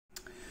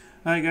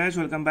Hi guys,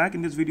 welcome back.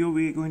 In this video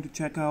we're going to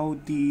check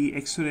out the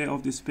x-ray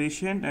of this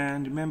patient,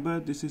 and remember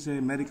this is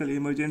a medical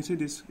emergency.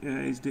 This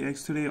is the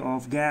x-ray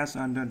of gas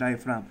under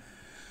diaphragm.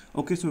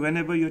 Okay, so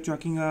whenever you're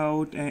checking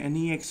out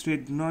any x-ray,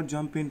 do not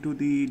jump into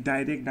the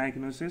direct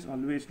diagnosis.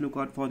 Always look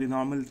out for the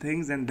normal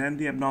things and then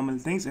the abnormal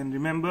things. And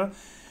remember,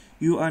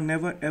 you are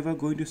never ever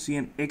going to see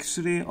an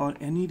x-ray or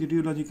any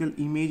radiological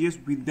images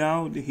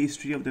without the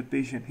history of the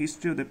patient.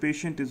 History of the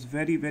patient is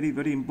very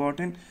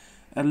important,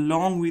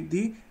 along with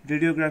the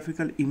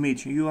radiographical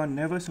image. You are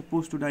never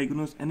supposed to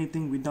diagnose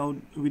anything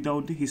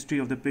without the history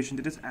of the patient.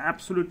 It is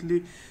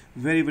absolutely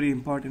very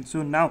important.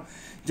 So now,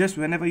 just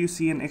whenever you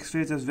see an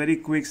x-ray, just very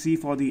quick, see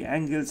for the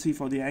angle. See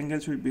for the angle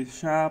should be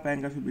sharp.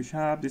 Angle should be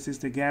sharp. This is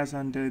the gas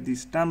under the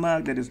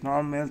stomach, that is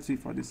normal. See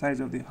for the size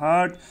of the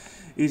heart.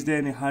 Is there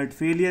any heart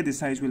failure? The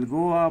size will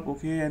go up.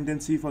 Okay, and then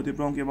see for the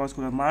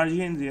bronchiovascular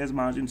margins. Yes,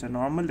 margins are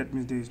normal. That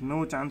means there is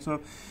no chance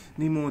of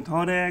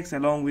pneumothorax.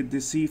 Along with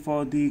the C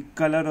for the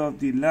color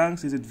of the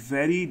lungs. Is it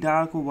very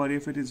dark over?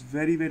 If it is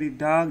very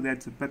dark,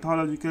 that's a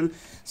pathological.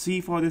 C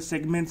for the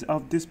segments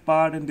of this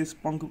part and this.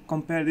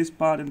 Compare this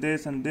part and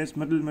this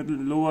middle,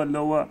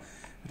 lower,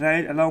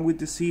 right? Along with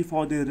the C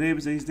for the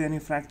ribs. Is there any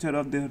fracture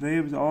of the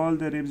ribs? All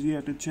the ribs you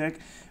have to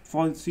check.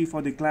 For C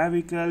for the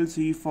clavicle.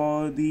 C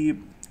for the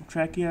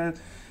trachea.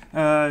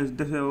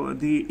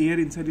 The air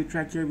inside the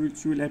trachea,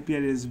 which will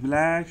appear as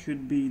black,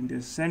 should be in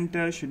the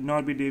center, should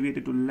not be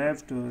deviated to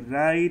left or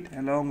right.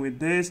 Along with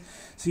this,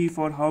 see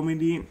for how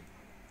many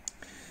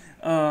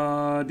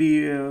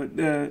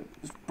the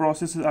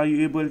processes are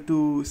you able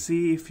to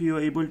see. If you are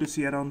able to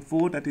see around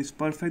 4, that is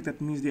perfect. That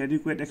means the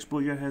adequate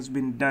exposure has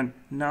been done.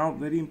 Now,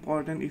 very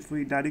important, if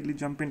we directly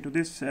jump into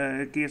this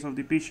case of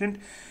the patient,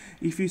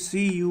 if you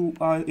see, you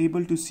are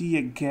able to see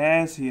a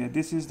gas here.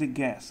 This is the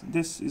gas.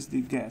 This is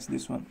the gas.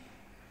 This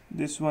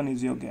one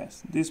is your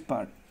gas. This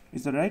part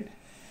is that right?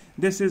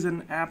 This is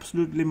an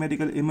absolutely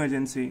medical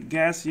emergency.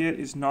 Gas here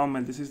is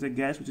normal. This is the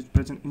gas which is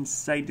present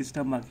inside the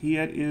stomach.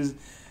 Here is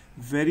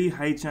very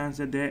high chance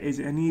that there is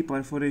any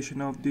perforation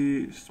of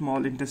the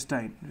small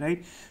intestine,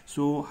 right?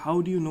 So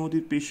how do you know the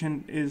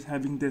patient is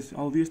having this?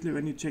 Obviously,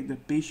 when you check the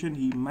patient,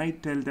 he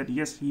might tell that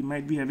yes, he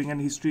might be having a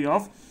history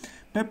of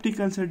peptic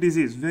ulcer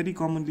disease. Very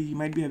commonly he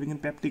might be having a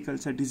peptic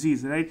ulcer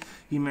disease, right?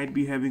 He might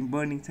be having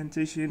burning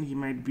sensation. He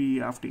might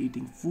be after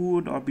eating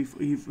food, or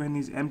when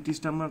he's empty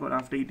stomach, or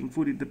after eating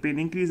food, if the pain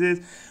increases.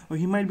 Or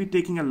he might be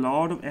taking a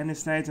lot of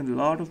NSAIDs and a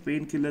lot of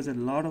painkillers and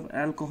a lot of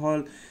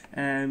alcohol,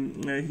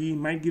 and he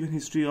might give a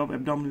history of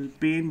abdominal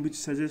pain, which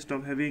suggests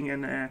of having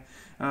an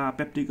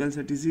peptic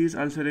ulcer disease.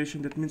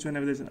 Ulceration, that means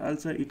whenever there's an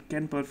ulcer, it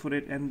can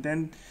perforate and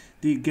then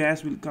the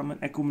gas will come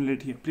and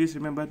accumulate here. Please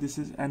remember, this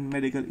is a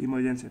medical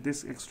emergency.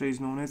 This x-ray is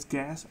known as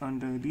gas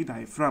under the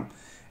diaphragm.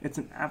 It's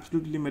an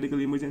absolutely medical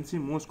emergency.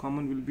 Most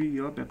common will be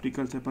your peptic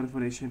ulcer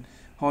perforation,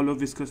 hollow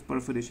viscous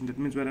perforation. That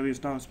means wherever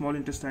your small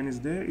intestine is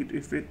there,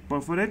 if it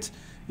perforates,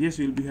 yes,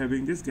 you'll be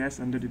having this gas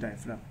under the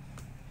diaphragm,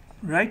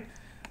 right?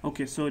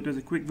 Okay, so it was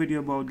a quick video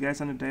about gas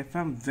under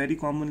diaphragm, very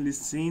commonly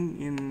seen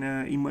in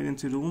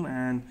emergency room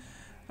and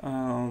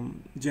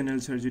general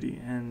surgery.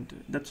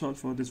 And that's all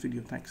for this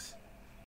video. Thanks.